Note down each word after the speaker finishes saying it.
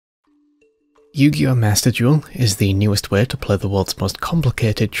Yu-Gi-Oh! Master Duel is the newest way to play the world's most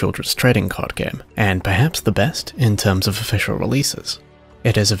complicated children's trading card game, and perhaps the best in terms of official releases.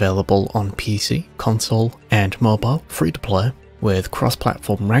 It is available on PC, console, and mobile, free to play, with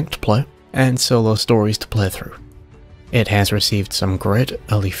cross-platform ranked play, and solo stories to play through. It has received some great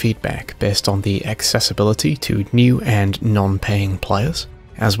early feedback based on the accessibility to new and non-paying players,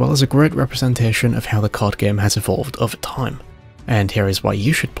 as well as a great representation of how the card game has evolved over time. And here is why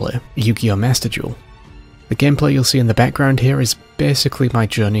you should play Yu-Gi-Oh! Master Duel. The gameplay you'll see in the background here is basically my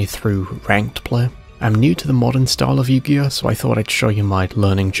journey through ranked play. I'm new to the modern style of Yu-Gi-Oh! So I thought I'd show you my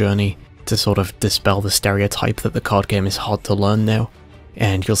learning journey to sort of dispel the stereotype that the card game is hard to learn now.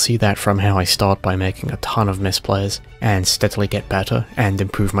 And you'll see that from how I start by making a ton of misplays and steadily get better and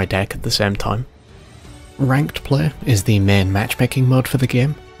improve my deck at the same time. Ranked play is the main matchmaking mode for the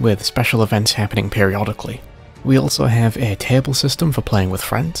game, with special events happening periodically. We also have a table system for playing with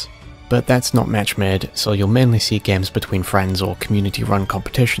friends, but that's not match-made, so you'll mainly see games between friends or community-run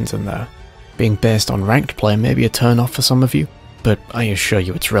competitions in there. Being based on ranked play may be a turn-off for some of you, but I assure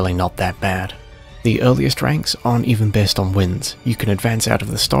you it's really not that bad. The earliest ranks aren't even based on wins. You can advance out of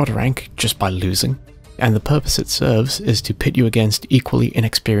the starter rank just by losing, and the purpose it serves is to pit you against equally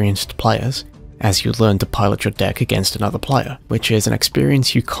inexperienced players as you learn to pilot your deck against another player, which is an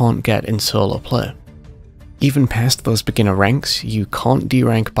experience you can't get in solo play. Even past those beginner ranks, you can't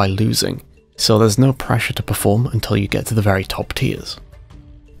D-rank by losing, so there's no pressure to perform until you get to the very top tiers.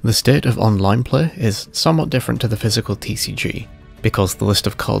 The state of online play is somewhat different to the physical TCG, because the list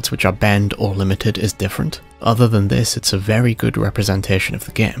of cards which are banned or limited is different. Other than this, it's a very good representation of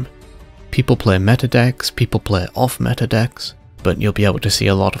the game. People play meta decks, people play off-meta decks, but you'll be able to see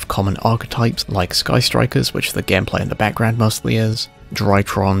a lot of common archetypes like Sky Strikers, which the gameplay in the background mostly is,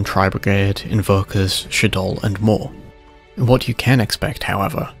 Drytron, Tri-Brigade, Invokers, Shaddoll, and more. What you can expect,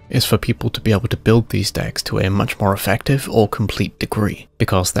 however, is for people to be able to build these decks to a much more effective or complete degree,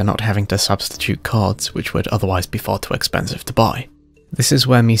 because they're not having to substitute cards which would otherwise be far too expensive to buy. This is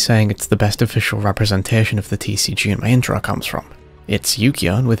where me saying it's the best official representation of the TCG in my intro comes from. It's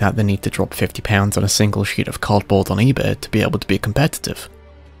Yu-Gi-Oh! Without the need to drop £50 on a single sheet of cardboard on eBay to be able to be competitive.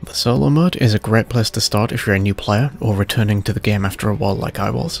 The solo mode is a great place to start if you're a new player or returning to the game after a while like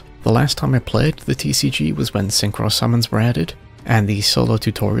I was. The last time I played the TCG was when synchro summons were added, and the solo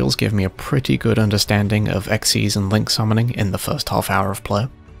tutorials gave me a pretty good understanding of Xyz and Link summoning in the first half hour of play.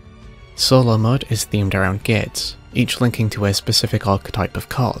 Solo mode is themed around gates, each linking to a specific archetype of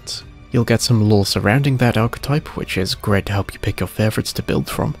cards. You'll get some lore surrounding that archetype, which is great to help you pick your favourites to build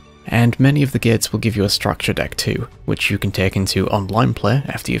from. And many of the gates will give you a structure deck too, which you can take into online play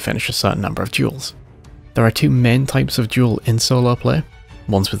after you finish a certain number of duels. There are two main types of duel in solo play,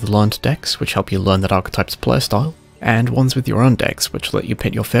 ones with learned decks which help you learn that archetype's playstyle, and ones with your own decks which let you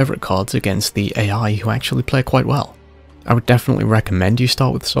pit your favourite cards against the AI who actually play quite well. I would definitely recommend you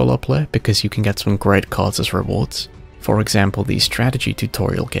start with solo play because you can get some great cards as rewards. For example, the strategy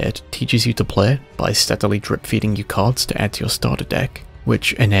tutorial guide teaches you to play by steadily drip feeding you cards to add to your starter deck,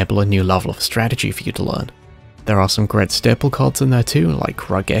 which enable a new level of strategy for you to learn. There are some great staple cards in there too, like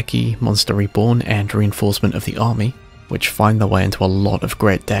Rageki, Monster Reborn, and Reinforcement of the Army, which find their way into a lot of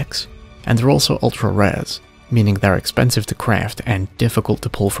great decks. And they're also ultra rares, meaning they're expensive to craft and difficult to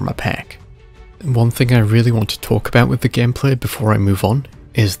pull from a pack. One thing I really want to talk about with the gameplay before I move on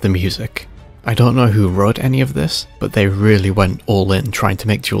is the music. I don't know who wrote any of this, but they really went all in trying to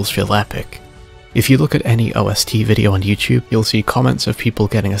make duels feel epic. If you look at any OST video on YouTube, you'll see comments of people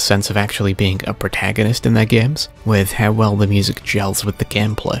getting a sense of actually being a protagonist in their games, with how well the music gels with the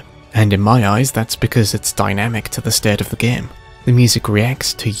gameplay. And in my eyes, that's because it's dynamic to the state of the game. The music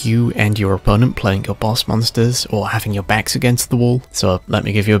reacts to you and your opponent playing your boss monsters or having your backs against the wall, so let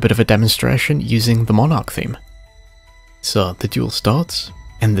me give you a bit of a demonstration using the Monarch theme. So the duel starts,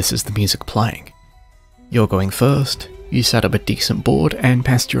 and this is the music playing. You're going first, you set up a decent board and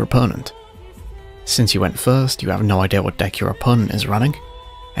pass your opponent. Since you went first, you have no idea what deck your opponent is running,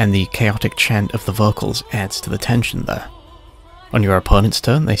 and the chaotic chant of the vocals adds to the tension there. On your opponent's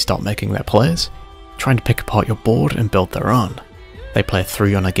turn, they start making their plays, trying to pick apart your board and build their own. They play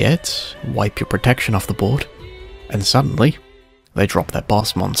 3 on a gate, wipe your protection off the board, and suddenly, they drop their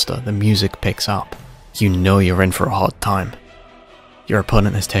boss monster. The music picks up. You know you're in for a hard time. Your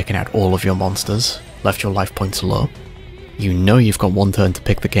opponent has taken out all of your monsters, left your life points low. You know you've got one turn to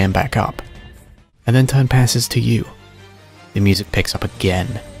pick the game back up. And then turn passes to you. The music picks up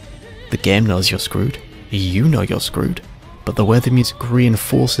again. The game knows you're screwed, you know you're screwed, but the way the music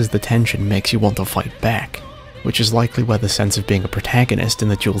reinforces the tension makes you want to fight back, which is likely where the sense of being a protagonist in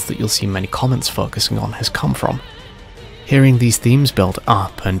the duels that you'll see many comments focusing on has come from. Hearing these themes build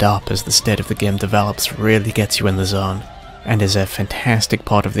up and up as the state of the game develops really gets you in the zone, and is a fantastic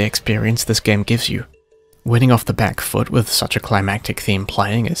part of the experience this game gives you. Winning off the back foot with such a climactic theme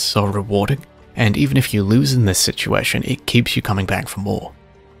playing is so rewarding, and even if you lose in this situation, it keeps you coming back for more.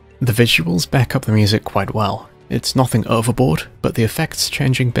 The visuals back up the music quite well. It's nothing overboard, but the effects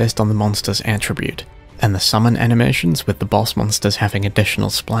changing based on the monster's attribute, and the summon animations with the boss monsters having additional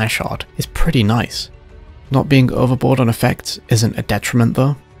splash art is pretty nice. Not being overboard on effects isn't a detriment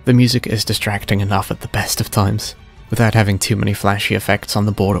though. The music is distracting enough at the best of times, without having too many flashy effects on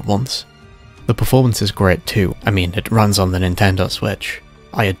the board at once. The performance is great too. I mean, it runs on the Nintendo Switch.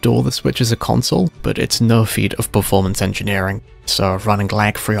 I adore the Switch as a console, but it's no feat of performance engineering, so running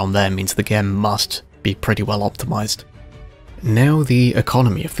lag-free on there means the game must be pretty well optimized. Now the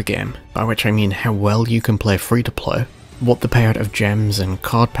economy of the game, by which I mean how well you can play free-to-play, what the payout of gems and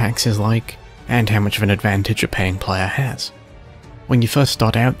card packs is like, and how much of an advantage a paying player has. When you first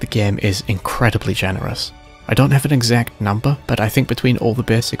start out, the game is incredibly generous. I don't have an exact number, but I think between all the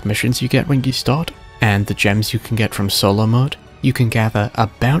basic missions you get when you start, and the gems you can get from solo mode, you can gather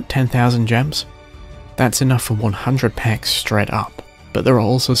about 10,000 gems. That's enough for 100 packs straight up, but there are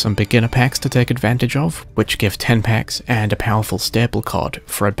also some beginner packs to take advantage of, which give 10 packs and a powerful staple card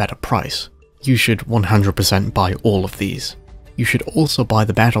for a better price. You should 100% buy all of these. You should also buy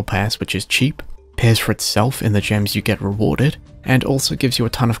the Battle Pass, which is cheap, pays for itself in the gems you get rewarded, and also gives you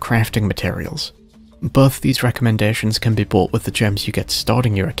a ton of crafting materials. Both these recommendations can be bought with the gems you get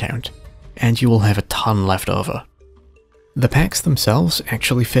starting your account, and you will have a ton left over. The packs themselves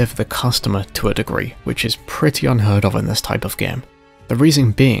actually favour the customer to a degree, which is pretty unheard of in this type of game. The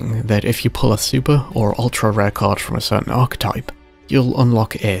reason being that if you pull a super or ultra rare card from a certain archetype, you'll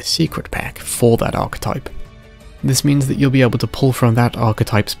unlock a secret pack for that archetype. This means that you'll be able to pull from that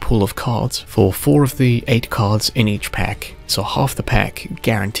archetype's pool of cards for 4 of the 8 cards in each pack, so half the pack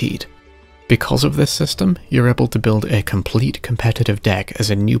guaranteed. Because of this system, you're able to build a complete competitive deck as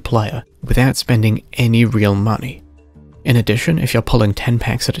a new player without spending any real money. In addition, if you're pulling 10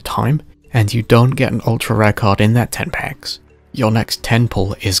 packs at a time, and you don't get an ultra rare card in that 10 packs, your next 10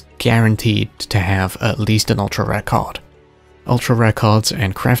 pull is guaranteed to have at least an ultra rare card. Ultra rare cards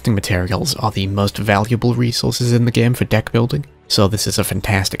and crafting materials are the most valuable resources in the game for deck building, so this is a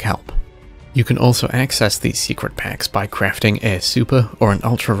fantastic help. You can also access these secret packs by crafting a super or an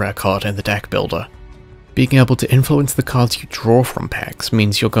ultra rare card in the deck builder. Being able to influence the cards you draw from packs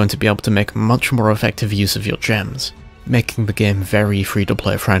means you're going to be able to make much more effective use of your gems, making the game very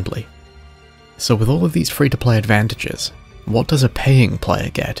free-to-play friendly. So with all of these free-to-play advantages, what does a paying player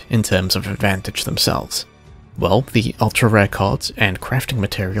get in terms of advantage themselves? Well, the ultra rare cards and crafting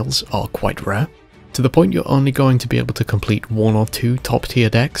materials are quite rare, to the point you're only going to be able to complete 1 or 2 top tier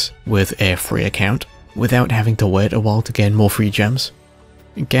decks with a free account, without having to wait a while to gain more free gems.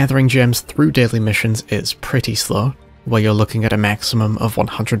 Gathering gems through daily missions is pretty slow, where you're looking at a maximum of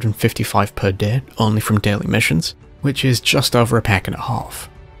 155 per day only from daily missions, which is just over a pack and a half.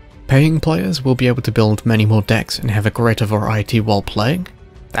 Paying players will be able to build many more decks and have a greater variety while playing.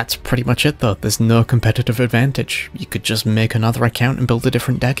 That's pretty much it though, there's no competitive advantage. You could just make another account and build a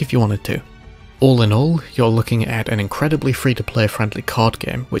different deck if you wanted to. All in all, you're looking at an incredibly free-to-play friendly card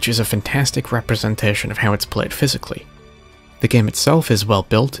game, which is a fantastic representation of how it's played physically. The game itself is well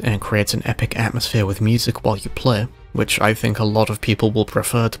built and creates an epic atmosphere with music while you play, which I think a lot of people will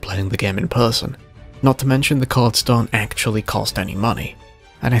prefer to playing the game in person. Not to mention the cards don't actually cost any money,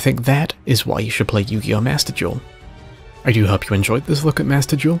 and I think that is why you should play Yu-Gi-Oh! Master Duel. I do hope you enjoyed this look at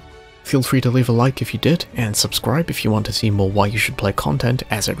Master Duel. Feel free to leave a like if you did, and subscribe if you want to see more Why You Should Play content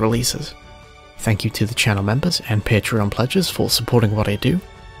as it releases. Thank you to the channel members and Patreon pledges for supporting what I do,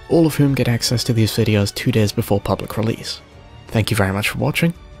 all of whom get access to these videos 2 days before public release. Thank you very much for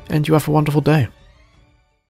watching, and you have a wonderful day.